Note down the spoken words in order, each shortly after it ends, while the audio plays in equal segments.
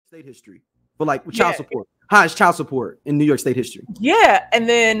state history for like child support. Highest child support in New York state history. Yeah, and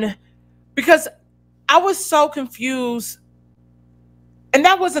then because I was so confused, and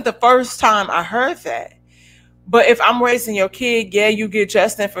that wasn't the first time I heard that. But if I'm raising your kid, yeah, you get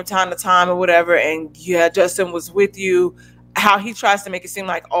Justin from time to time or whatever, and yeah, Justin was with you. How he tries to make it seem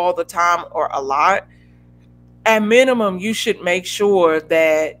like all the time or a lot. At minimum, you should make sure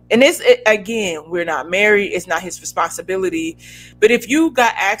that, and again, we're not married, it's not his responsibility. But if you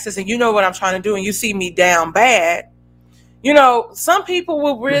got access and you know what I'm trying to do and you see me down bad, you know, some people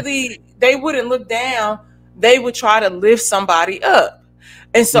will really, they wouldn't look down, they would try to lift somebody up.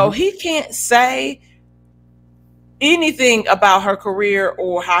 And so he can't say anything about her career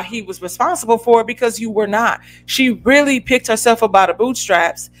or how he was responsible for it because you were not. She really picked herself up by the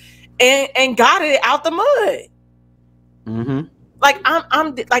bootstraps and got it out the mud. Like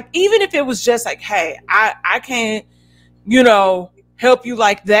I'm like, even if it was just like, hey, I can't, you know, help you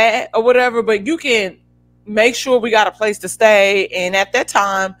like that or whatever, but you can make sure we got a place to stay. And at that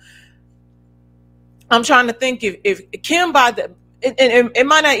time, I'm trying to think if Kim it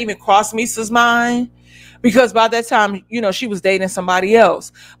might not even cross Misa's mind because by that time, you know, she was dating somebody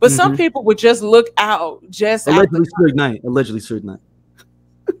else. But some people would just look out, just allegedly Suge Knight. Allegedly Suge Knight.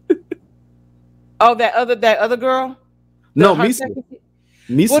 Oh, that other girl? No, Misa.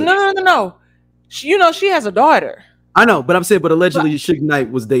 Well, no. She, you know, she has a daughter. I know, but I'm saying, but allegedly Suge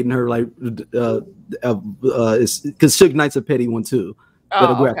Knight was dating her, like, because Suge Knight's a petty one too.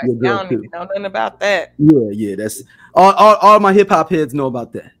 Oh, okay. I don't even know nothing about that. Yeah, that's all my hip hop heads know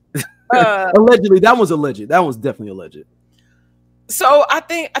about that. Allegedly, that was alleged. That was definitely alleged. So I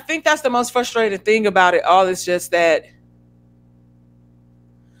think that's the most frustrating thing about it all is just that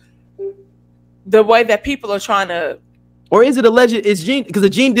the way that people are trying to. Or is it alleged? It's Gene, because the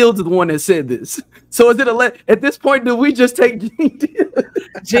Gene Deal's the one that said this. So is it alleged? At this point, do we just take Gene Deal?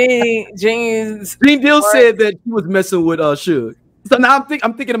 Gene Deal said that he was messing with Suge. So now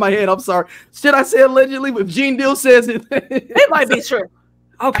I'm thinking in my head. I'm sorry. Should I say allegedly? If Gene Deal says it, it might be true.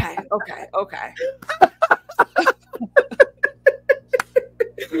 Okay.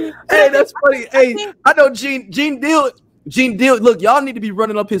 Hey, that's funny. Hey, I know Gene Deal. Look, y'all need to be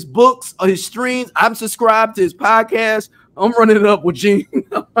running up his books or his streams. I'm subscribed to his podcast. I'm running it up with Gene.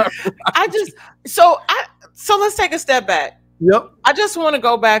 So let's take a step back. Yep. I just want to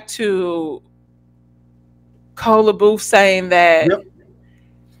go back to Cola Booth saying that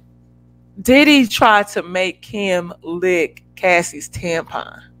Diddy tried to make Kim lick Cassie's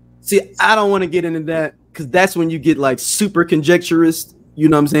tampon. See, I don't want to get into that because that's when you get like super conjecturist. You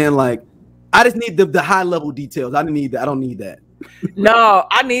know what I'm saying? Like, I just need the high level details. I don't need that. No,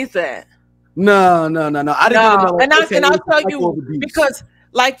 I need that. No. I didn't know. And I'll tell you because,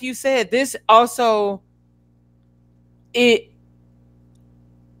 like you said, this also it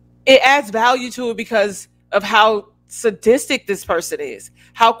adds value to it because of how sadistic this person is,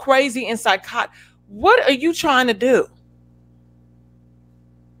 how crazy and psychotic. What are you trying to do?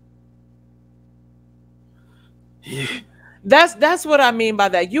 Yeah. That's what I mean by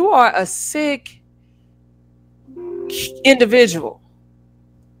that. You are a sick individual.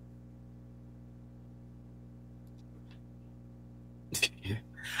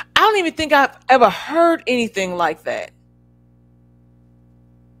 I don't even think I've ever heard anything like that.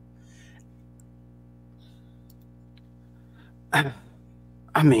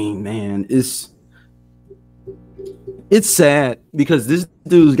 I mean, man, it's sad because this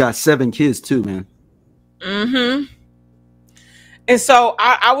dude's got 7 kids too, man. And so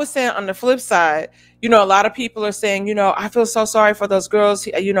I was saying on the flip side, you know, a lot of people are saying, you know, I feel so sorry for those girls.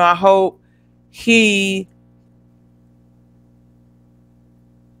 You know, I hope he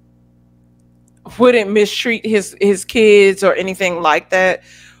wouldn't mistreat his kids or anything like that,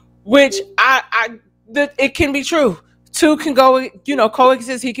 which it can be true. 2 can go, you know,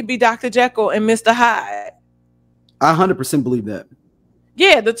 coexist. He can be Dr. Jekyll and Mr. Hyde. I 100% believe that.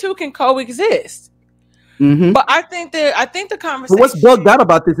 Yeah, the 2 can coexist. But I think the conversation. But what's bugged out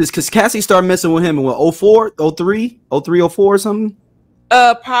about this is because Cassie started messing with him in what, 04, 03, 03, 04 or something?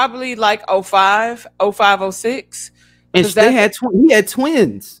 Probably like 05, 06. And he had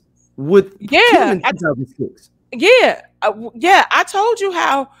twins with Kim in 2006. Yeah, I told you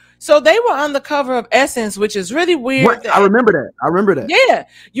how. So they were on the cover of Essence, which is really weird. I remember that. Yeah,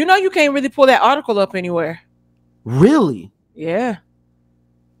 you know, you can't really pull that article up anywhere. Really? Yeah.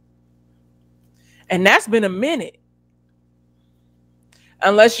 And that's been a minute.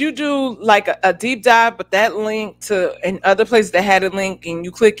 Unless you do like a deep dive, but that link to in other places that had a link and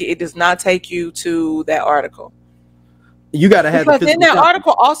you click it, it does not take you to that article. You got to have because in that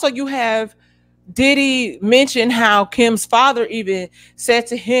article also you have Diddy mentioned how Kim's father even said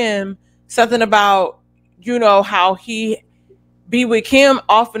to him something about, you know, how he be with Kim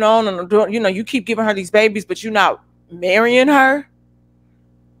off and on, and you know, you keep giving her these babies, but you're not marrying her.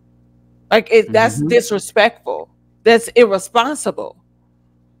 Like, that's disrespectful. That's irresponsible.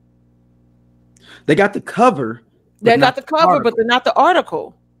 They got the cover. They got the cover, but they're not the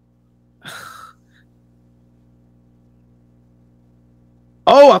article.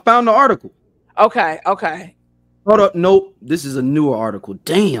 Oh, I found the article. Okay. Hold up. Nope. This is a newer article.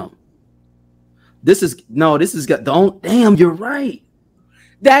 Damn. This is got don't. Damn, you're right.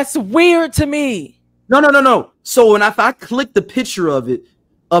 That's weird to me. No. So if I click the picture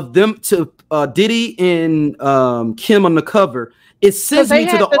of them to Diddy and Kim on the cover, it sends me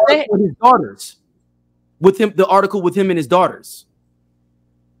to the article with his daughters. The article with him and his daughters.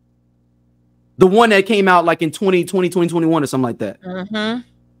 The one that came out like in 2021 or something like that.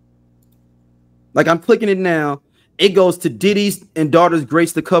 Like, I'm clicking it now. It goes to Diddy's and daughters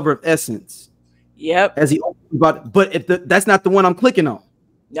grace the cover of Essence. Yep. As he but that's not the one I'm clicking on.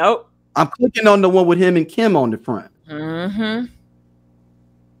 Nope. I'm clicking on the one with him and Kim on the front.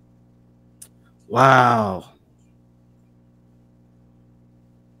 Wow.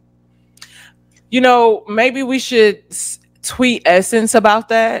 You know, maybe we should tweet Essence about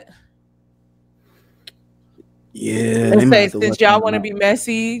that. Yeah. And say, since y'all want to be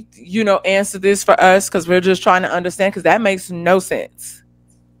messy, you know, answer this for us, because we're just trying to understand, because that makes no sense.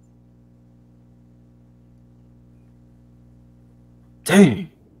 Dang.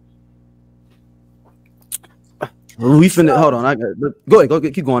 We finna hold on. Go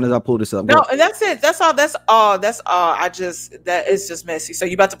ahead, keep going as I pull this up. No, and that's it. That's all. That is just messy. So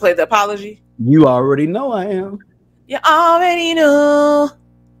you about to play the apology? You already know I am. You already know.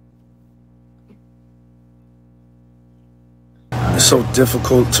 It's so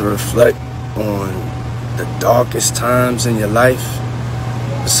difficult to reflect on the darkest times in your life,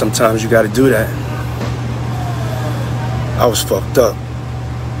 but sometimes you got to do that. I was fucked up.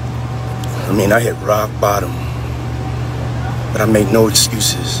 I mean, I hit rock bottom, but I make no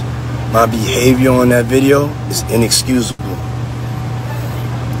excuses. My behavior on that video is inexcusable.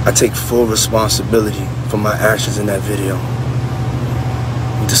 I take full responsibility for my actions in that video.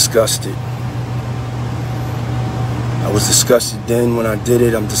 I'm disgusted. I was disgusted then when I did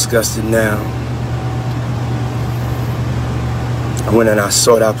it. I'm disgusted now. I went and I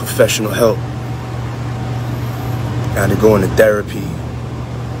sought out professional help. I had to go into therapy,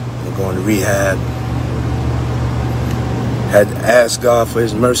 and go into rehab. Had to ask God for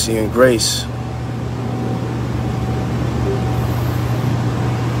his mercy and grace.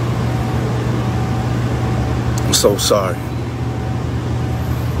 I'm so sorry.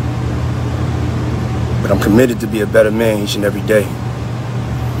 But I'm committed to be a better man each and every day.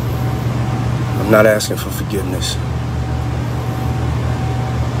 I'm not asking for forgiveness.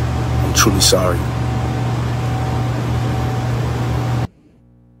 I'm truly sorry.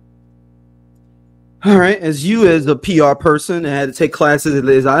 All right, as a PR person and had to take classes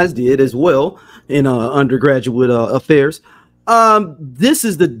as I did as well in undergraduate affairs, this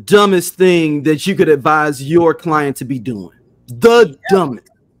is the dumbest thing that you could advise your client to be doing. The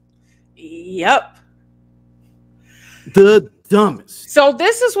dumbest. Yep. The dumbest. So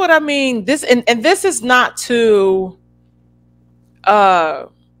this is what I mean. This and this is not to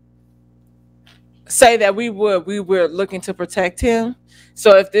say that we were looking to protect him.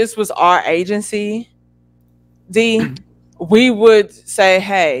 So if this was our agency, we would say,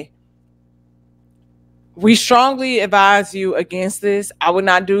 hey, we strongly advise you against this. I would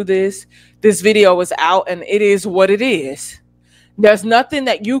not do this. This video is out and it is what it is. There's nothing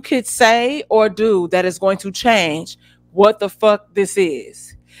that you could say or do that is going to change what the fuck this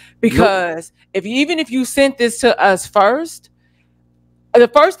is. Because even if you sent this to us first, the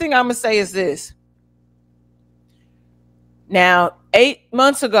first thing I'm going to say is this. Now, 8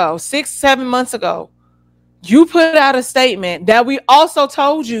 months ago, 6, 7 months ago, you put out a statement that we also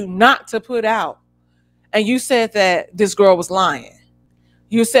told you not to put out. And you said that this girl was lying.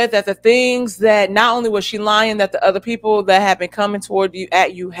 You said that the things that not only was she lying, that the other people that have been coming toward you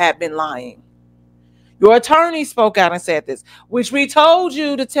at you had been lying. Your attorney spoke out and said this, which we told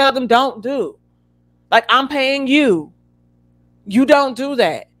you to tell them don't do. Like, I'm paying you. You don't do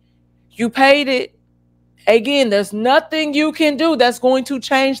that. You paid it. Again, there's nothing you can do that's going to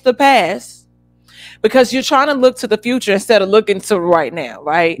change the past because you're trying to look to the future instead of looking to right now,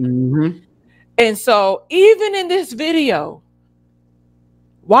 right? Mm-hmm. And so even in this video,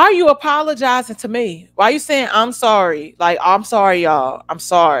 why are you apologizing to me? Why are you saying I'm sorry? Like, I'm sorry, y'all. I'm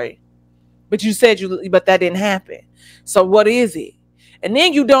sorry. But you said but that didn't happen. So what is it? And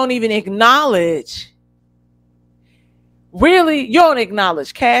then you don't even acknowledge, really, you don't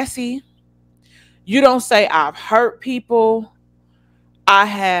acknowledge Cassie. You don't say, I've hurt people. I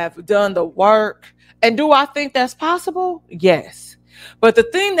have done the work. And do I think that's possible? Yes. But the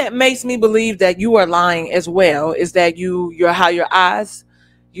thing that makes me believe that you are lying as well is that you're how your eyes,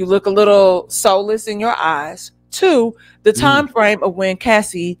 you look a little soulless in your eyes. 2, the time frame of when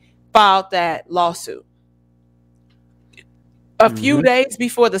Cassie filed that lawsuit. A few days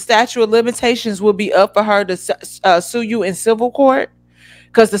before the statute of limitations will be up for her to sue you in civil court,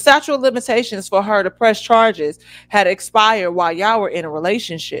 because the statute of limitations for her to press charges had expired while y'all were in a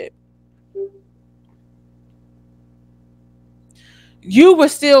relationship. You were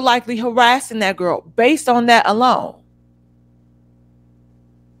still likely harassing that girl based on that alone.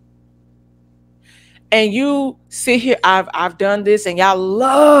 And you sit here, I've done this, and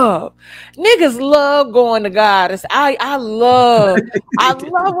y'all niggas love going to God. I love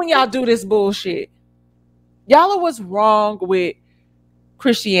when y'all do this bullshit. Y'all are what's wrong with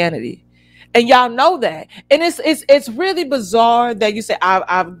Christianity. And y'all know that. And it's really bizarre that you say,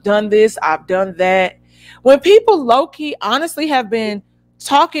 I've done this, I've done that. When people low-key honestly have been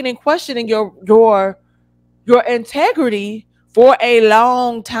talking and questioning your integrity for a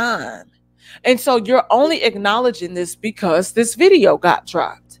long time. And so you're only acknowledging this because this video got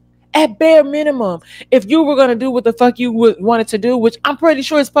dropped. At bare minimum, if you were going to do what the fuck you wanted to do, which I'm pretty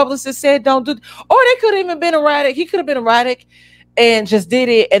sure his publicist said don't do, or they could have even been erratic. He could have been erratic and just did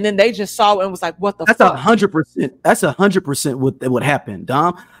it, and then they just saw it and was like, what the fuck? That's 100%. That's 100% what happened,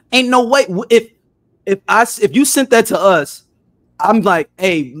 Dom. Ain't no way. If you sent that to us, I'm like,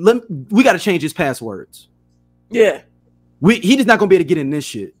 hey, we got to change his passwords. Yeah. He just not going to be able to get in this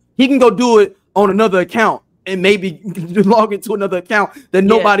shit. He can go do it on another account and maybe log into another account that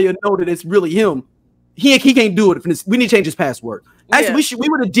nobody will know that it's really him. He can't do it. We need to change his password. Actually, we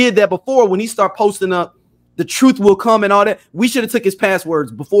would have did that before when he started posting up the truth will come and all that. We should have took his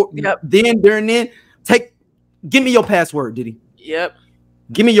passwords before. Yep. Then, during then, give me your password, Diddy. Yep.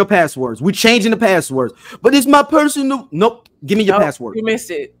 Give me your passwords. We're changing the passwords. But it's my personal. Nope. Give me your password. You missed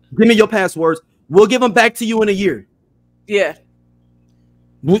it. Give me your passwords. We'll give them back to you in a year. Yeah.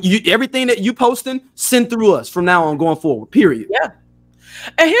 Everything that you posting, send through us from now on going forward. Period. Yeah.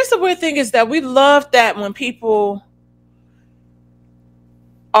 And here's the weird thing is that we love that when people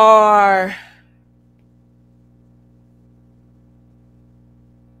are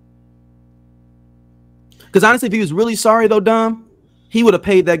because honestly, if he was really sorry though, Dom, he would have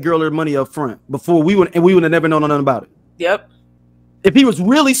paid that girl her money up front before we would have never known nothing about it. Yep. If he was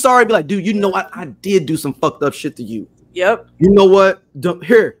really sorry, be like, dude, you know what? I did do some fucked up shit to you. Yep. You know what?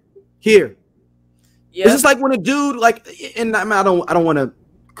 Here. Yep. This is like when a dude and I don't want to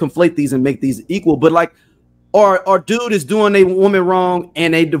conflate these and make these equal, but like, our dude is doing a woman wrong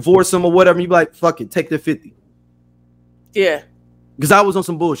and they divorce him or whatever. And you be like, fuck it, take the 50. Yeah. Because I was on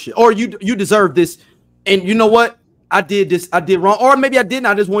some bullshit, or you deserve this, and you know what? I did this. I did wrong, or maybe I didn't.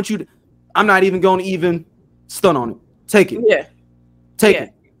 I just want you to. I'm not even going to even stun on it. Take it. Yeah. Take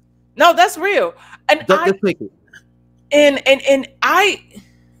it. No, that's real. And just take it. And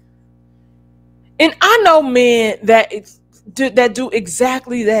I know men that do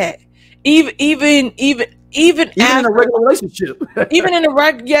exactly that. Even in a regular relationship. Even in a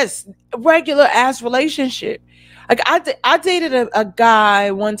regular ass relationship. Like I dated a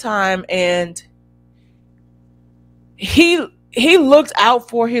guy one time, and he looked out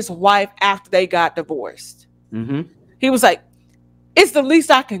for his wife after they got divorced. Mm-hmm. He was like, it's the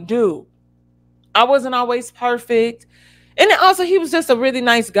least I can do. I wasn't always perfect. And then also he was just a really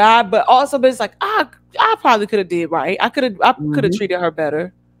nice guy, but it's like, I probably could have did right. I could have treated her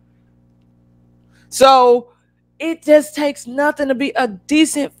better. So it just takes nothing to be a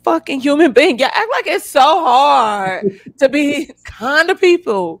decent fucking human being. You act like it's so hard to be kind to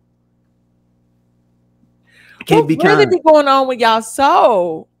people. Can't be really kind. Be going on with y'all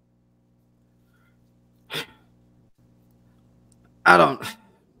soul? I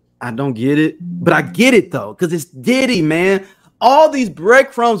don't get it, but I get it though, because it's Diddy, man. All these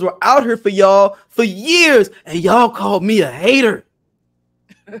breadcrumbs were out here for y'all for years, and y'all called me a hater.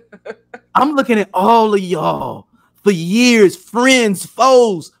 I'm looking at all of y'all for years, friends,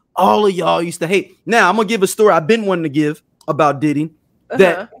 foes, all of y'all used to hate. Now, I'm going to give a story I've been wanting to give about Diddy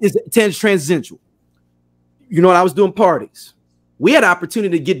that is transcendental. You know what? I was doing parties. We had an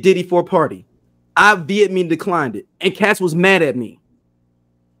opportunity to get Diddy for a party. I vehemently declined it, and Cass was mad at me.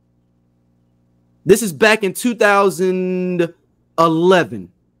 This is back in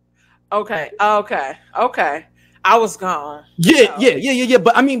 2011. Okay. I was gone. Yeah.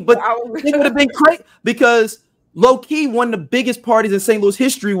 But I mean, it would have been great because Low key, one of the biggest parties in St. Louis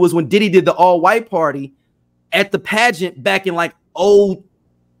history was when Diddy did the all-white party at the pageant back in like 02,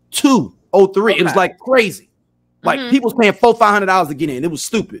 03. It was like crazy. Like people was paying $400-$500 to get in. It was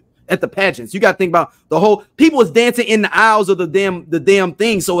stupid at the pageants. You got to think about the whole people was dancing in the aisles of the damn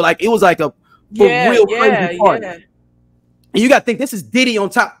thing. So like it was like a real crazy party. And you got to think this is Diddy on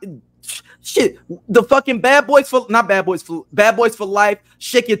top. Shit, the fucking Bad Boys for Life,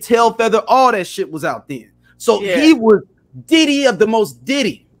 Shake Your Tail Feather, all that shit was out then. So he was Diddy of the most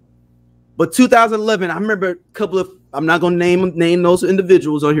Diddy. But 2011, I remember a couple of, I'm not going to name those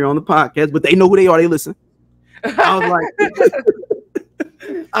individuals on here on the podcast, but they know who they are. They listen. I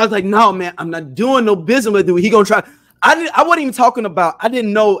was like, no, man, I'm not doing no business with dude. He going to try. I wasn't even talking about, I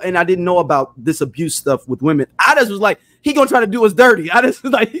didn't know about this abuse stuff with women. I just was like, he going to try to do us dirty. I just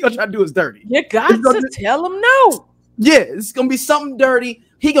was like, he going to try to do us dirty. You got to tell him no. Yeah, it's going to be something dirty.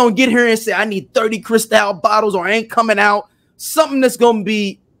 He going to get here and say, I need 30 Cristal bottles or I ain't coming out. Something that's going to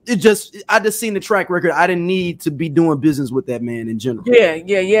be, I just seen the track record. I didn't need to be doing business with that man in general.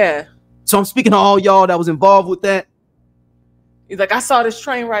 Yeah. So I'm speaking to all y'all that was involved with that. He's like, I saw this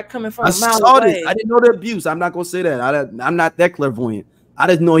train ride coming from a mile away. I didn't know the abuse. I'm not going to say that. I'm not that clairvoyant. I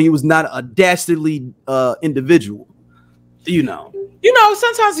just know he was not a dastardly individual. You know,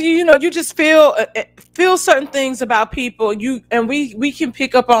 sometimes you just feel certain things about people. We can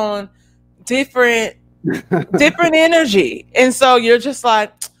pick up on different energy, and so you're just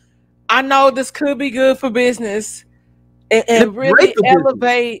like, I know this could be good for business and really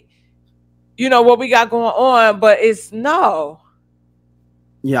elevate, what we got going on, but it's no.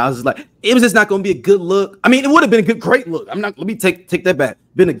 Yeah, I was like, it was just not going to be a good look. I mean, it would have been a great look. Let me take that back.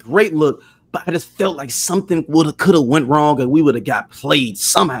 Been a great look. But I just felt like something could have went wrong and we would have got played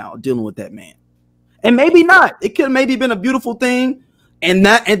somehow dealing with that man. And maybe not. It could have maybe been a beautiful thing. And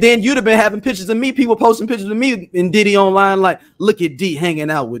then you'd have been having pictures of me, people posting pictures of me and Diddy online, like, look at D hanging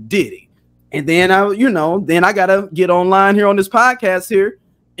out with Diddy. And then I gotta get online here on this podcast here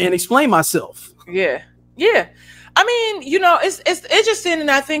and explain myself. Yeah. I mean, it's interesting,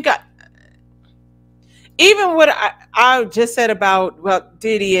 and I think even what I just said about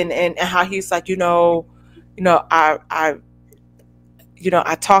Diddy and how he's like, I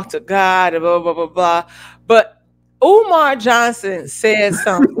talk to God and blah blah blah blah. But Umar Johnson said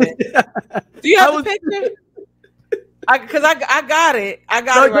something. Do you have the picture? Because I got it. I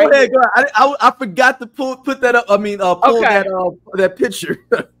got it. Go ahead. I forgot to put that up. I mean, pull that picture.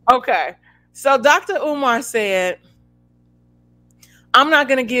 Okay. So Dr. Umar said, I'm not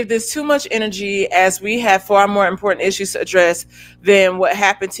going to give this too much energy as we have far more important issues to address than what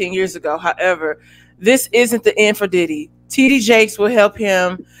happened 10 years ago. However, this isn't the end for Diddy. TD Jakes will help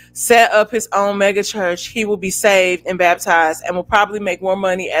him set up his own mega church. He will be saved and baptized and will probably make more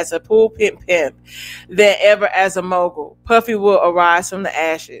money as a pulpit pimp than ever as a mogul. Puffy will arise from the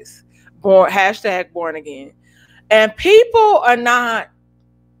ashes. Born again. And people are not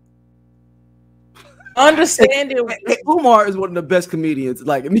understanding. Umar is one of the best comedians.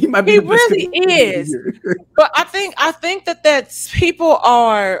 Like, he might be. He really is. But I think that people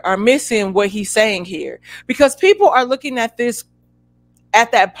are missing what he's saying here, because people are looking at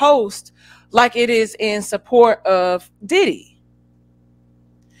that post like it is in support of Diddy,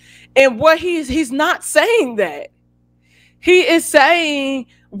 and what he's not saying that. He is saying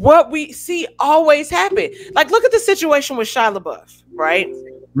what we see always happen. Like, look at the situation with Shia LaBeouf, right?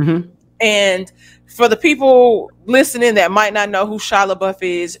 Mm-hmm. And for the people listening that might not know who Shia LaBeouf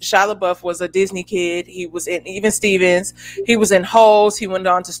is, Shia LaBeouf was a Disney kid. He was in Even Stevens. He was in Holes. He went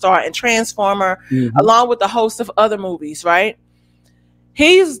on to star in Transformer, along with a host of other movies, right?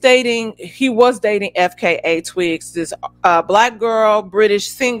 He was dating FKA Twigs, this black girl, British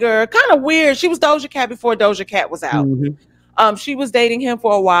singer, kind of weird. She was Doja Cat before Doja Cat was out. Mm-hmm. She was dating him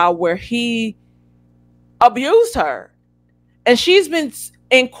for a while, where he abused her. And she's been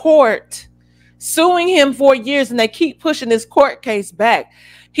in court suing him for years, and they keep pushing this court case back.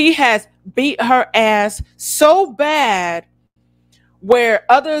 He has beat her ass so bad where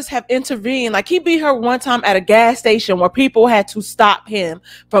others have intervened. Like, he beat her one time at a gas station where people had to stop him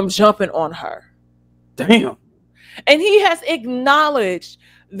from jumping on her. Damn. And he has acknowledged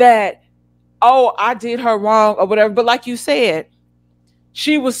that, oh, I did her wrong or whatever. But like you said,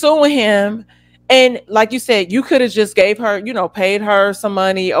 she was suing him. And like you said, you could have just gave her, paid her some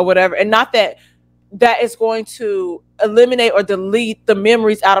money or whatever. And not that is going to eliminate or delete the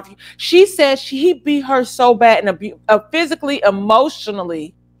memories out of you. She said he beat her so bad and physically,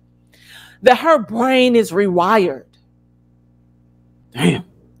 emotionally, that her brain is rewired. Damn.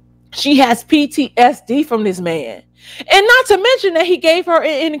 She has PTSD from this man. And not to mention that he gave her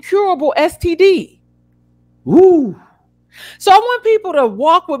an incurable STD. Woo. So I want people to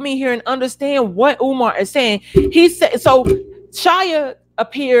walk with me here and understand what Umar is saying. He said, so Shia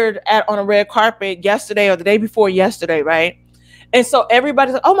appeared on a red carpet yesterday or the day before yesterday, right? And so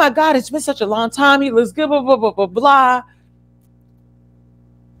everybody's like, oh my God, it's been such a long time. He looks good, blah, blah, blah, blah, blah.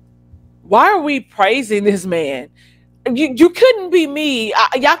 Why are we praising this man? You couldn't be me.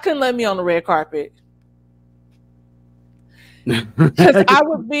 Y'all couldn't let me on the red carpet. Because I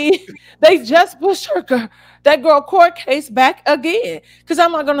would be, they just pushed that girl court case back again. Because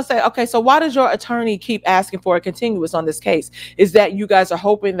I'm not going to say, okay, so why does your attorney keep asking for a continuous on this case? Is that you guys are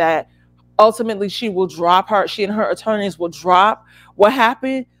hoping that ultimately she will drop she and her attorneys will drop what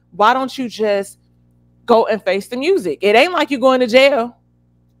happened? Why don't you just go and face the music? It ain't like you're going to jail.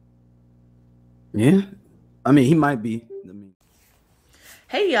 Yeah. I mean, he might be.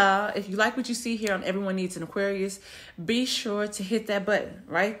 Hey y'all, if you like what you see here on Everyone Needs an Aquarius, be sure to hit that button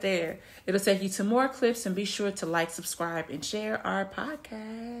right there. It'll take you to more clips, and be sure to like, subscribe, and share our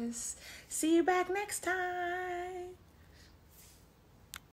podcast. See you back next time.